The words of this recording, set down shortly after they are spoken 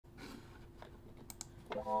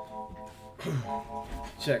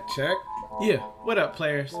Check, check. Yeah, what up,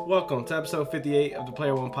 players? Welcome to episode 58 of the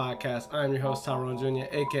Player One Podcast. I'm your host, Tyrone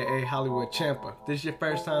Jr., aka Hollywood Champa. This is your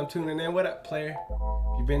first time tuning in. What up, player?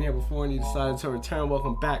 If you've been here before and you decided to return,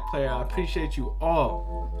 welcome back, player. I appreciate you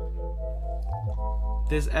all.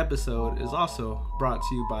 This episode is also brought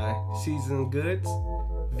to you by Seasoned Goods,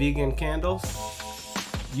 Vegan Candles.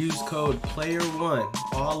 Use code PLAYER1,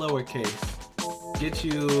 all lowercase. Get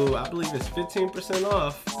you, I believe it's 15%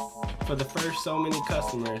 off for the first so many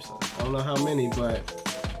customers. I don't know how many, but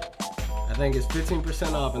I think it's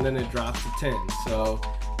 15% off and then it drops to 10. So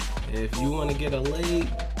if you want to get a late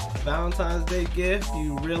Valentine's Day gift,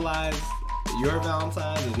 you realize your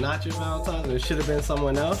Valentine's is not your Valentine's and it should have been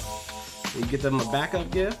someone else, you get them a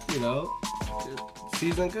backup gift,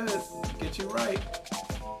 Seasoned Goods, get you right.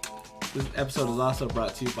 This episode is also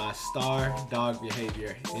brought to you by Star Dog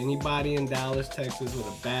Behavior. Anybody in Dallas, Texas with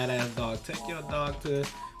a badass dog, take your dog to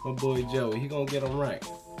my boy Joey. He gonna get them right.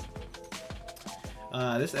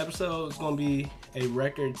 This episode is gonna be a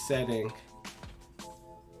record-setting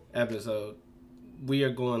episode. We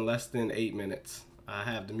are going less than 8 minutes. I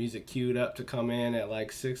have the music queued up to come in at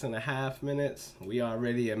like 6.5 minutes. We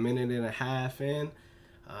already a minute and a half in.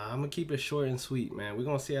 I'm gonna keep it short and sweet, man. We're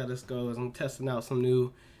gonna see how this goes. I'm testing out some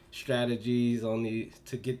new strategies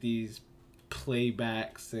to get these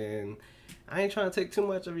playbacks, and I ain't trying to take too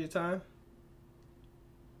much of your time.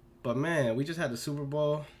 But man, we just had the Super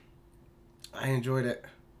Bowl. I enjoyed it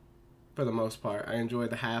for the most part. I enjoyed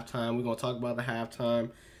the halftime. We're gonna talk about the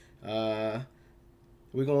halftime.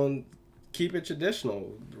 We're gonna keep it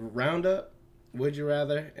traditional. Roundup, Would You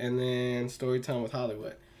Rather, and then story time with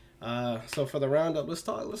Hollywood. So for the roundup, let's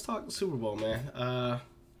talk the Super Bowl, man.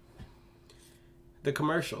 The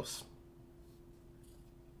commercials.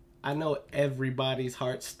 I know everybody's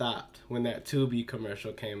heart stopped when that Tubi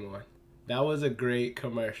commercial came on. That was a great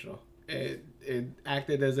commercial. It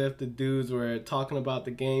acted as if the dudes were talking about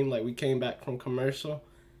the game, like we came back from commercial,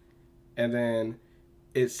 and then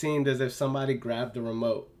it seemed as if somebody grabbed the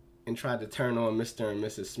remote and tried to turn on Mr. and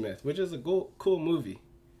Mrs. Smith, which is a cool movie.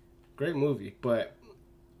 Great movie, but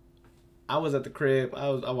I was at the crib.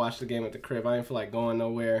 I watched the game at the crib. I didn't feel like going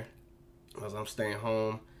nowhere. I'm staying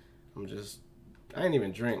home. I didn't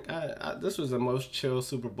even drink. This was the most chill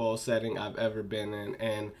Super Bowl setting I've ever been in,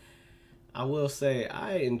 and I will say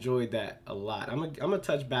I enjoyed that a lot. I'm gonna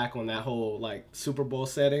touch back on that whole like Super Bowl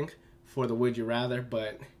setting for the Would You Rather,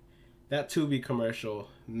 but that Tubi commercial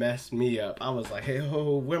messed me up. I was like, hey,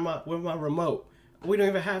 where my remote? We don't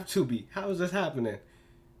even have Tubi. How is this happening?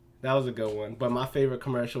 That was a good one. But my favorite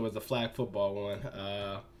commercial was the flag football one.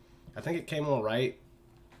 I think it came on right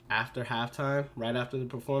after halftime, right after the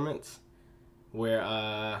performance, where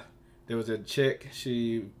there was a chick,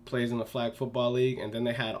 she plays in the flag football league, and then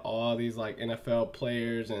they had all these like NFL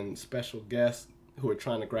players and special guests who were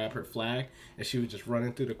trying to grab her flag, and she was just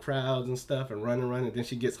running through the crowds and stuff and running. Then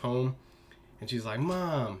she gets home and she's like,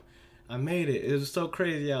 Mom, I made it. It was so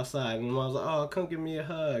crazy outside. And the mom was like, oh, come give me a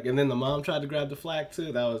hug. And then the mom tried to grab the flag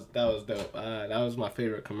too. That was dope. That was my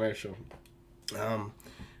favorite commercial.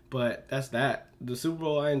 But that's that. The Super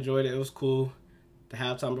Bowl, I enjoyed it. It was cool. The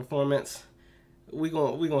halftime performance. We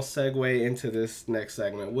gonna segue into this next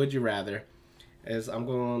segment. Would you rather? As I'm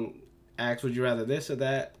going to ask, would you rather this or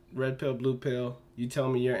that? Red pill, blue pill. You tell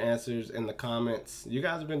me your answers in the comments. You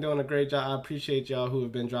guys have been doing a great job. I appreciate y'all who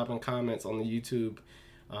have been dropping comments on the YouTube.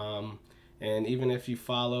 And even if you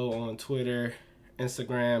follow on Twitter,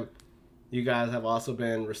 Instagram, you guys have also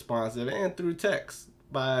been responsive and through text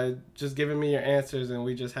by just giving me your answers, and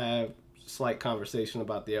we just have slight conversation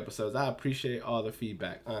about the episodes. I appreciate all the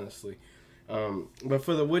feedback, honestly. But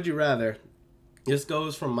for the Would You Rather, this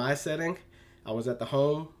goes from my setting. I was at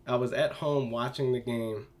home watching the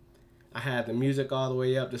game. I had the music all the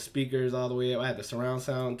way up, the speakers all the way up. I had the surround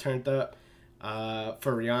sound turned up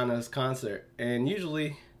for Rihanna's concert. And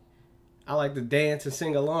usually I like to dance and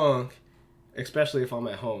sing along, especially if I'm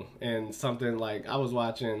at home. And something like I was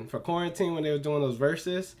watching for quarantine when they were doing those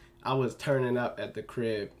verses, I was turning up at the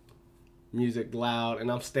crib, music loud,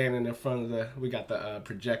 and I'm standing in front of we got the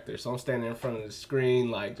projector, so I'm standing in front of the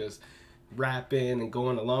screen, like just rapping and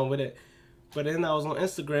going along with it. But then I was on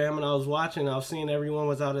Instagram and I was seeing everyone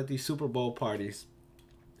was out at these Super Bowl parties.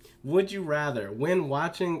 Would you rather, when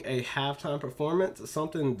watching a halftime performance,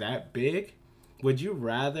 something that big, would you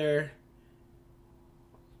rather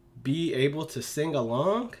be able to sing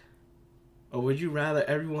along, or would you rather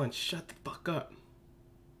everyone shut the fuck up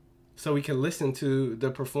so we can listen to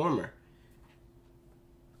the performer?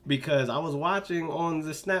 Because I was watching on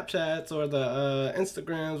the Snapchats or the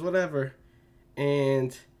Instagrams, whatever,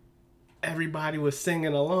 and everybody was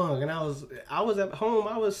singing along, and I was at home.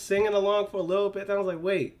 I was singing along for a little bit. And I was like,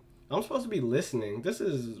 wait, I'm supposed to be listening. This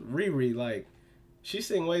is Riri. Like, she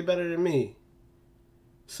sing way better than me.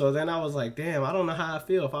 So then I was like, damn, I don't know how I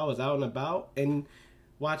feel if I was out and about and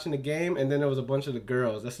watching the game, and then there was a bunch of the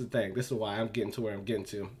girls. That's the thing. This is why I'm getting to where I'm getting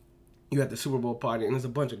to. You at the Super Bowl party, and there's a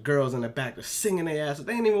bunch of girls in the back that's singing their ass.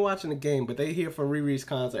 They ain't even watching the game, but they here for Riri's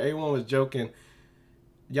concert. Everyone was joking.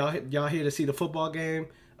 Y'all here to see the football game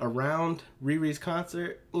around Riri's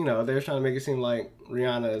concert? You know, they were trying to make it seem like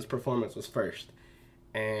Rihanna's performance was first.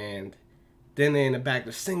 And then they in the back,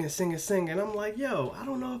 they're singing, singing, singing. I'm like, yo, I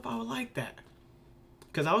don't know if I would like that.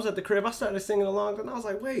 Because I was at the crib, I started singing along, and I was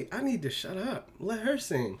like, wait, I need to shut up. Let her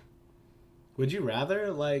sing. Would you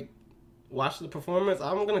rather, like, watch the performance?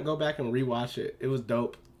 I'm going to go back and rewatch it. It was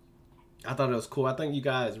dope. I thought it was cool. I think you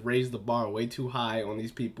guys raised the bar way too high on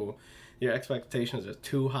these people. Your expectations are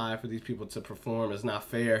too high for these people to perform. It's not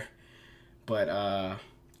fair. But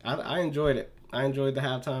I enjoyed it. I enjoyed the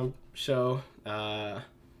halftime show.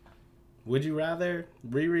 Would you rather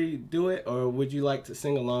Riri do it, or would you like to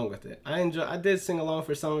sing along with it? I did sing along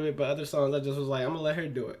for some of it, but other songs I just was like, I'm gonna let her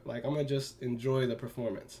do it. Like, I'm gonna just enjoy the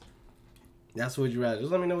performance. That's Would You Rather.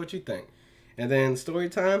 Just let me know what you think. And then story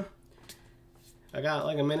time. I got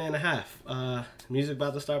like a minute and a half. Music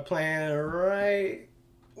about to start playing right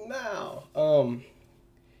now.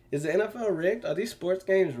 Is the NFL rigged? Are these sports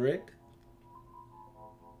games rigged?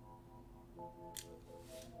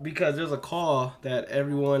 Because there's a call that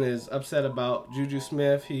everyone is upset about. Juju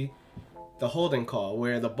Smith, the holding call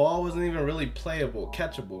where the ball wasn't even really playable,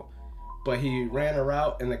 catchable, but he ran a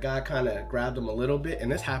route and the guy kind of grabbed him a little bit,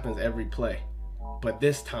 and this happens every play. But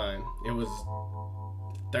this time it was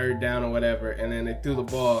third down or whatever, and then they threw the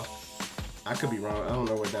ball. I could be wrong. I don't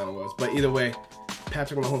know where down it was, but either way,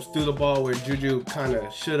 Patrick Mahomes threw the ball where Juju kind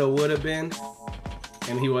of shoulda, woulda been,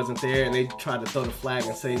 and he wasn't there, and they tried to throw the flag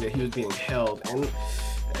and say that he was being held. And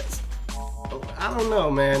I don't know,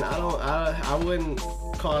 man. I wouldn't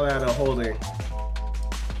call that a holding.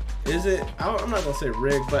 Is it? I'm not gonna say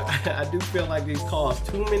rigged, but I do feel like these calls,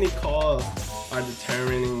 too many calls, are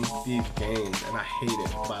determining these games, and I hate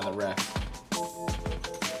it by the refs.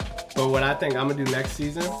 But what I think I'm gonna do next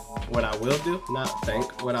season, what I will do,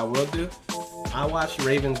 what I will do, I watch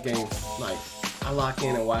Ravens games. Like, I lock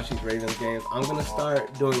in and watch these Ravens games. I'm gonna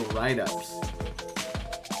start doing write-ups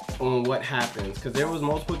on what happens, because there was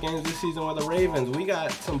multiple games this season where the Ravens, we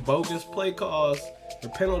got some bogus play calls or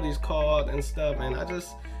penalties called and stuff, and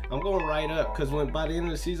I'm going right up, because by the end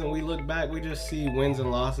of the season we look back, we just see wins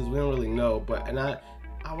and losses. We don't really know. But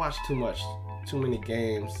I watch too many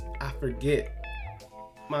games. I forget.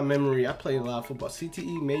 My memory, I played a lot of football.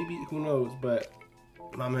 CTE maybe, who knows, but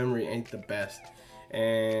my memory ain't the best,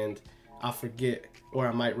 and I forget, or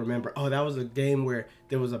I might remember, oh, that was a game where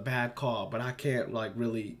there was a bad call, but I can't like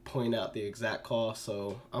really point out the exact call.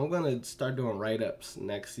 So I'm gonna start doing write-ups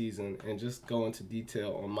next season and just go into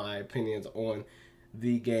detail on my opinions on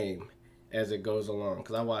the game as it goes along,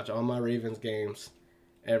 because I watch all my Ravens games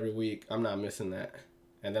every week. I'm not missing that,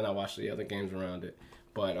 and then I watch the other games around it.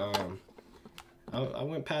 But I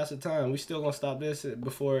went past the time. We still gonna stop this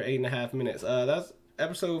before 8.5 minutes. That's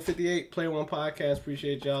episode 58, Player One Podcast.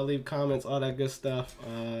 Appreciate y'all. Leave comments, all that good stuff.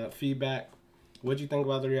 Feedback. What'd you think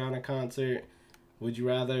about the Rihanna concert? Would you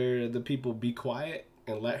rather the people be quiet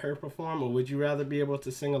and let her perform, or would you rather be able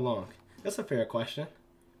to sing along? That's a fair question.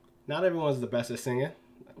 Not everyone's the best at singing.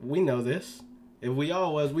 We know this. If we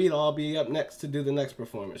all was, we'd all be up next to do the next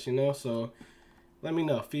performance, you know? So let me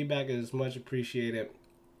know. Feedback is much appreciated.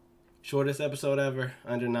 Shortest episode ever,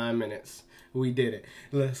 under 9 minutes. We did it.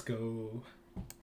 Let's go.